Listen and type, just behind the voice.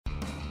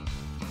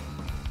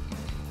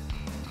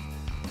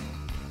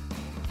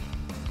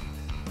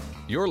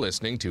You're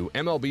listening to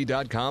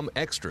MLB.com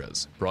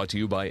Extras, brought to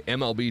you by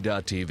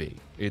MLB.tv.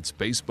 It's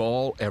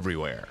baseball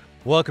everywhere.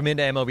 Welcome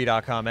into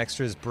MLB.com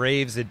Extras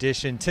Braves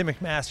edition. Tim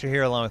McMaster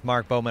here along with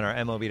Mark Bowman, our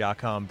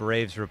MLB.com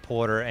Braves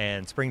reporter,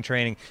 and spring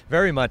training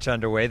very much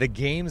underway. The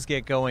games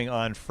get going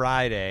on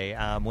Friday.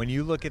 When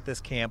you look at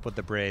this camp with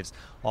the Braves,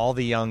 all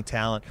the young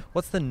talent,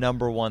 what's the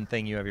number one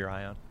thing you have your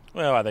eye on?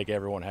 Well, I think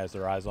everyone has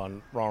their eyes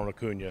on Ronald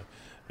Acuna.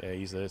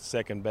 He's the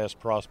second best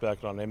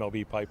prospect on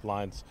MLB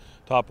Pipeline's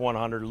top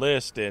 100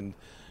 list, and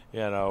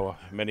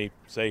many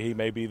say he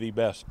may be the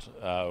best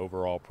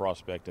overall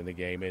prospect in the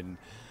game. And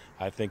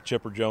I think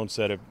Chipper Jones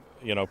said it,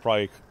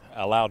 probably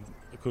allowed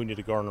Acuna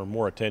to garner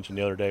more attention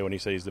the other day when he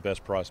said he's the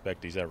best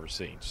prospect he's ever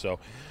seen. So,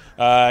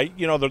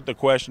 the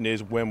question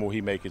is, when will he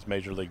make his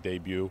major league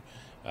debut?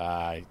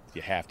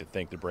 You have to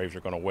think the Braves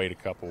are going to wait a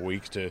couple of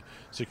weeks to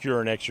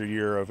secure an extra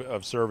year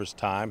of service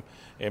time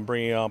and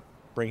bring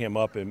him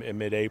up in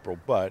mid-April.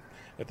 But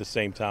at the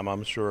same time,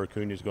 I'm sure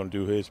Acuna is going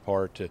to do his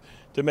part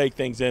to make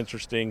things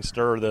interesting,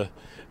 stir the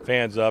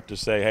fans up to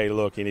say, hey,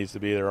 look, he needs to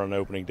be there on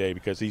opening day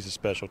because he's a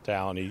special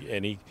talent.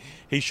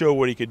 He showed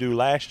what he could do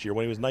last year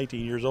when he was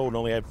 19 years old and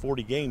only had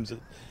 40 games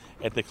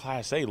at the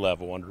Class A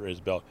level under his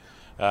belt.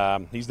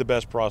 He's the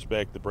best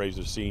prospect the Braves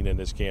have seen in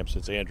this camp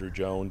since Andrew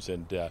Jones,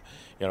 and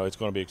it's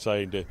going to be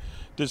exciting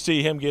to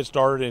see him get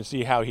started and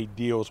see how he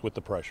deals with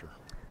the pressure.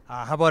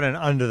 How about an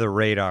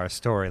under-the-radar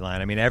storyline?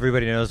 I mean,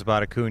 everybody knows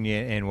about Acuna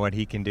and what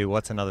he can do.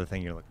 What's another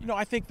thing you're looking at?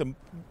 I think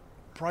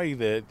probably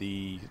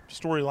the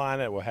storyline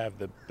that will have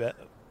the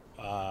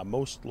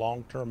most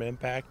long-term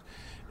impact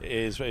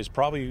is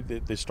probably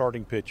the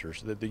starting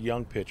pitchers, the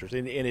young pitchers.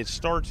 And it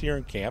starts here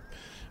in camp,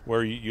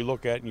 where you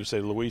look at it and you say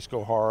Luis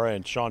Gohara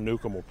and Sean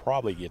Newcomb will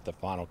probably get the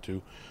final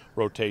two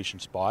rotation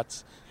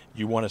spots.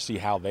 You want to see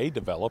how they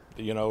develop.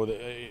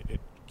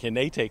 Can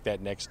they take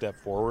that next step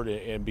forward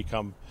and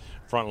become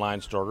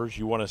frontline starters?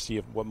 You want to see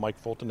what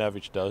Mike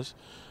Foltynewicz does.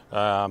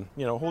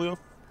 Julio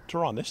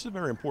Teheran, this is a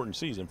very important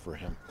season for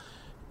him.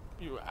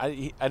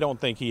 I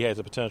don't think he has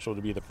the potential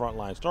to be the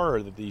frontline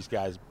starter that these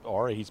guys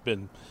are. He's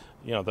been,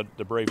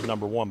 the Braves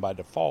number one by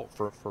default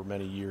for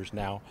many years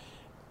now.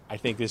 I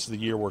think this is the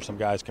year where some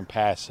guys can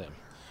pass him.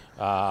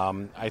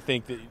 I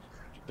think that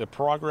the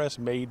progress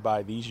made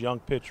by these young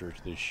pitchers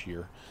this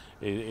year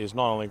is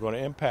not only going to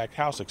impact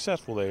how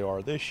successful they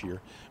are this year,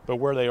 but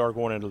where they are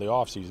going into the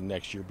offseason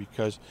next year,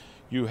 because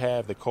you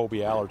have the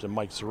Kolby Allards and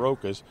Mike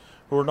Sorokas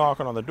who are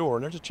knocking on the door,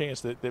 and there's a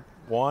chance that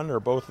one or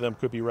both of them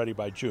could be ready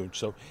by June.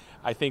 So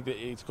I think that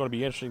it's going to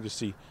be interesting to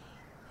see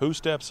who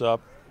steps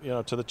up,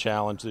 to the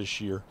challenge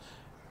this year,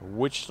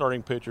 which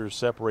starting pitchers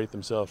separate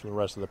themselves from the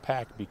rest of the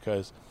pack,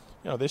 because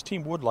this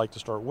team would like to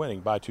start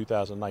winning by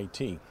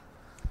 2019.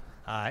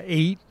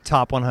 8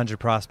 top 100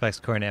 prospects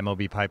according to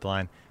MLB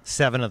Pipeline.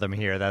 7 of them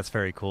here. That's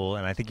very cool.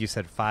 And I think you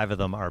said 5 of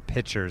them are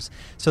pitchers.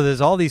 So there's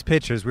all these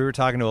pitchers. We were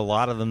talking to a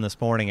lot of them this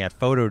morning at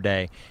Photo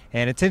Day.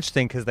 And it's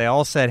interesting because they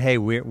all said, hey,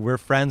 we're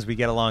friends. We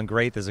get along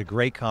great. There's a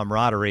great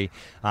camaraderie.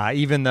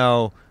 Even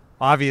though,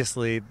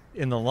 obviously,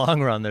 in the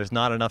long run, there's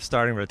not enough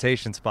starting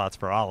rotation spots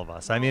for all of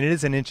us. I mean, it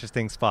is an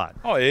interesting spot.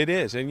 Oh, it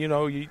is. And,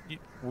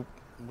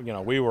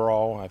 we were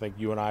all, I think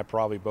you and I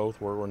probably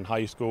both were in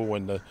high school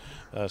when the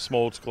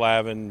Smoltz,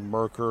 Glavine,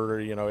 Merker,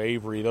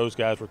 Avery, those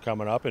guys were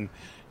coming up, and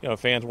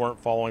fans weren't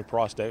following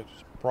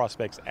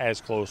prospects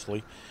as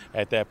closely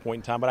at that point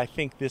in time. But I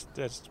think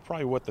that's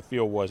probably what the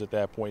feel was at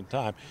that point in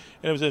time.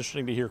 And it was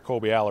interesting to hear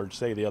Kolby Allard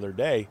say the other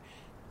day,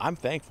 I'm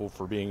thankful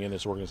for being in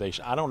this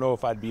organization. I don't know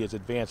if I'd be as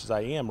advanced as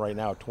I am right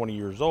now at 20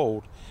 years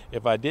old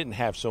if I didn't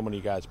have so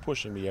many guys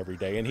pushing me every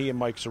day. And he and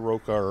Mike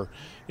Soroka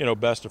are,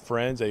 best of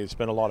friends. They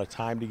spend a lot of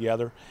time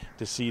together.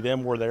 To see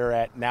them where they're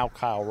at now,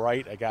 Kyle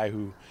Wright, a guy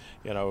who,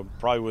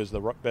 probably was the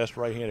best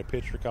right-handed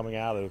pitcher coming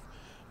out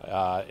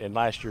of in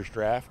last year's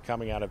draft,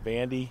 coming out of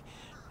Vandy.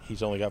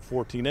 He's only got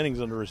 14 innings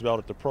under his belt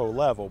at the pro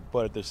level,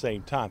 but at the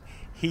same time,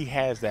 he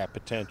has that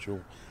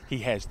potential. He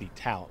has the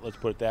talent, let's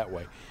put it that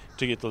way,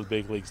 to get to the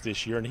big leagues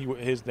this year. And he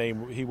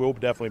will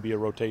definitely be a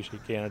rotation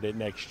candidate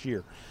next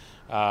year.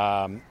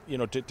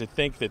 To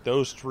think that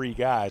those 3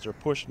 guys are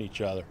pushing each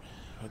other.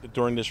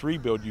 During this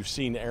rebuild, you've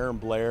seen Aaron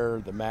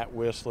Blair, the Matt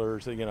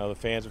Whistlers, the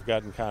fans have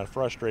gotten kind of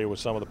frustrated with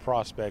some of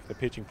the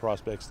pitching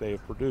prospects they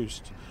have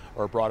produced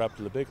or brought up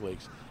to the big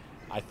leagues.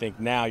 I think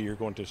now you're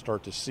going to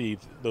start to see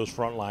those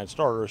frontline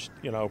starters,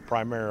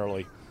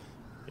 primarily,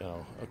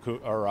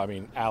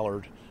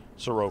 Allard,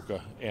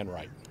 Soroka, and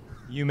Wright.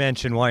 You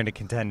mentioned wanting to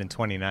contend in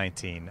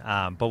 2019,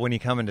 but when you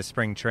come into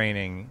spring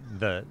training,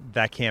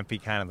 that can't be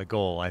kind of the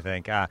goal, I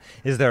think.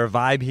 Is there a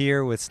vibe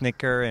here with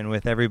Snitker and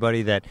with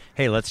everybody that,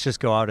 hey, let's just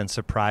go out and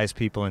surprise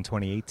people in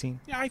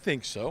 2018? Yeah, I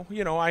think so.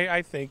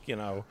 I think,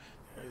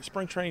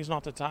 spring training is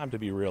not the time to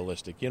be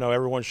realistic.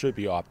 Everyone should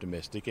be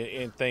optimistic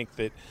and think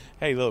that,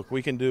 hey, look,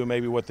 we can do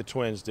maybe what the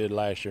Twins did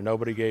last year.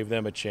 Nobody gave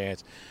them a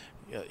chance.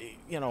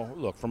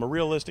 Look, from a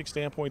realistic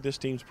standpoint, this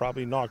team's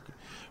probably not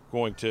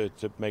going to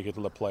make it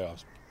to the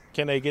playoffs.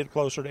 Can they get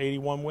closer to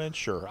 81 wins?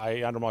 Sure.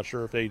 I'm not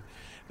sure if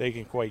they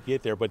can quite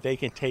get there, but they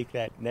can take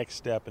that next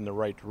step in the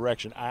right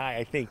direction.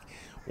 I think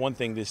one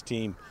thing this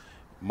team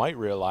might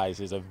realize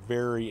is a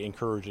very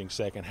encouraging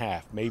second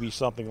half. Maybe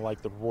something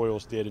like the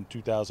Royals did in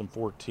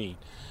 2014.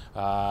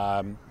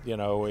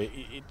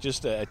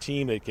 Just a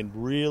team that can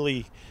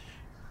really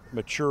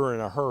mature in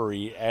a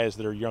hurry as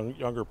their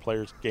younger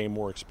players gain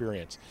more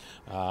experience.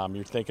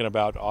 You're thinking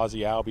about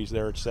Ozzie Albies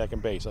there at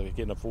second base, like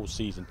getting a full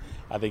season.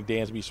 I think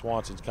Dansby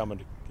Swanson's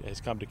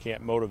has come to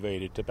camp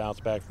motivated to bounce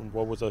back from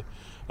what was a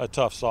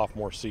tough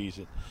sophomore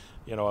season.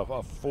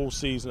 A full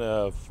season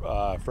of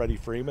Freddie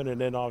Freeman, and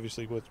then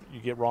obviously you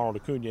get Ronald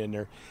Acuna in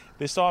there.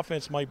 This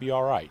offense might be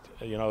all right.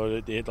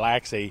 It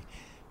lacks a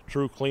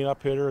true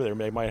cleanup hitter.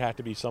 They might have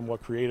to be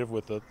somewhat creative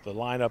with the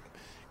lineup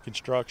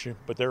construction,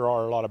 but there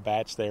are a lot of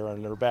bats there,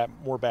 and there are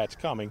more bats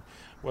coming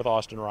with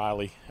Austin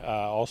Riley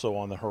also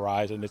on the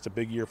horizon. It's a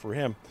big year for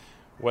him.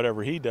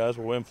 Whatever he does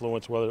will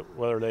influence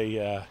whether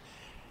they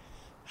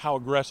how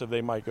aggressive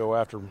they might go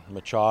after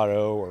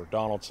Machado or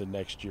Donaldson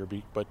next year.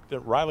 But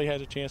Riley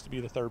has a chance to be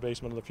the third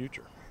baseman of the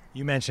future.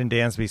 You mentioned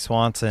Dansby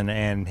Swanson,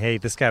 and hey,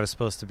 this guy was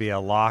supposed to be a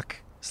lock,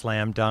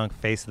 slam dunk,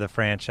 face of the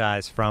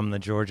franchise from the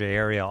Georgia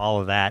area, all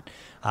of that.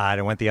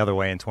 It went the other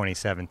way in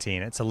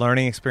 2017. It's a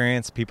learning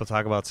experience. People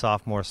talk about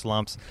sophomore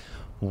slumps.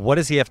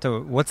 What's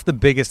the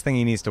biggest thing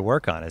he needs to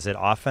work on? Is it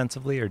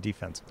offensively or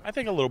defensively? I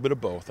think a little bit of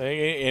both,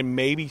 and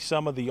maybe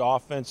some of the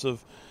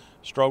offensive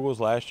struggles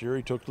last year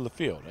he took to the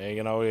field.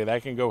 That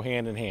can go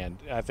hand in hand.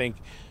 I think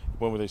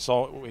when they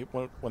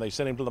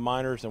sent him to the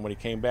minors and when he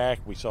came back,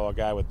 we saw a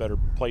guy with better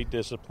plate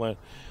discipline,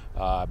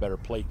 better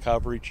plate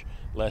coverage,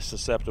 less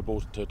susceptible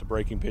to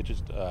breaking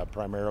pitches,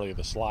 primarily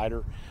the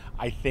slider.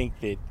 I think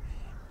that,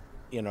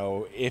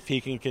 if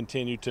he can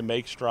continue to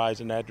make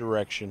strides in that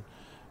direction,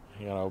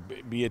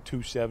 be a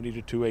 270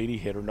 to 280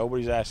 hitter.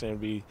 Nobody's asking him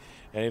to be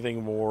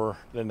anything more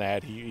than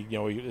that.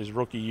 His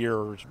rookie year,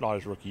 or not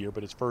his rookie year,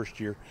 but his first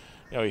year,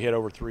 he hit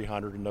over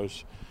 300 in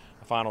those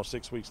final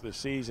 6 weeks of the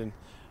season.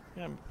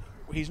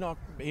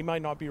 He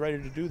might not be ready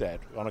to do that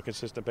on a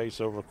consistent basis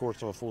over the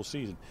course of a full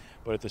season,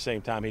 but at the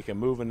same time, he can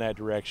move in that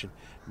direction.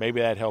 Maybe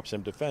that helps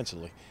him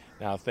defensively.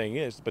 Now, the thing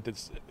is, but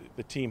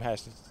the team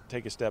has to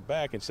take a step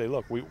back and say,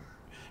 look,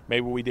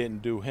 maybe we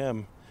didn't do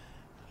him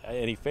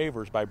any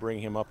favors by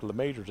bringing him up to the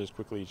majors as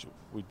quickly as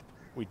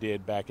we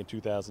did back in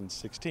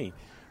 2016.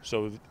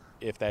 So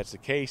if that's the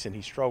case and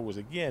he struggles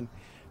again,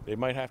 they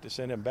might have to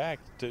send him back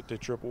to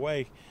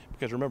AAA,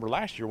 because remember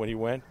last year when he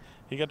went,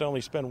 he got to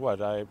only spend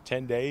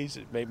 10 days,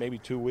 maybe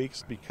 2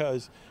 weeks,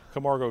 because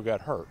Camargo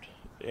got hurt,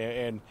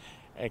 and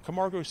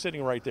Camargo's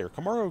sitting right there.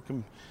 Camargo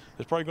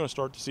is probably going to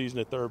start the season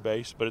at third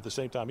base, but at the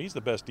same time, he's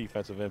the best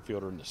defensive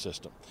infielder in the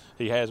system.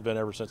 He has been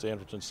ever since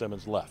Anderson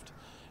Simmons left,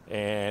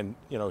 and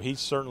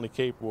he's certainly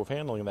capable of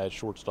handling that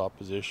shortstop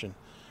position,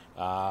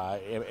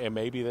 and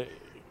maybe that.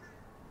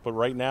 But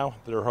right now,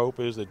 their hope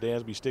is that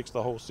Dansby sticks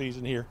the whole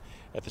season here.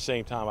 At the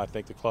same time, I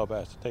think the club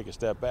has to take a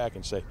step back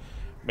and say,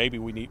 maybe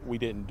we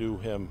didn't do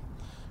him,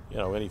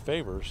 any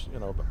favors,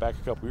 back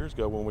a couple years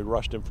ago when we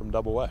rushed him from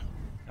Double-A.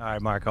 All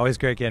right, Mark, always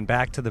great getting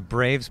back to the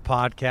Braves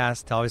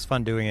podcast. Always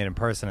fun doing it in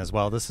person as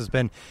well. This has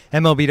been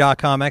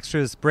MLB.com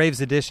Extras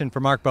Braves edition. For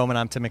Mark Bowman,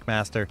 I'm Tim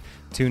McMaster.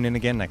 Tune in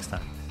again next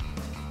time.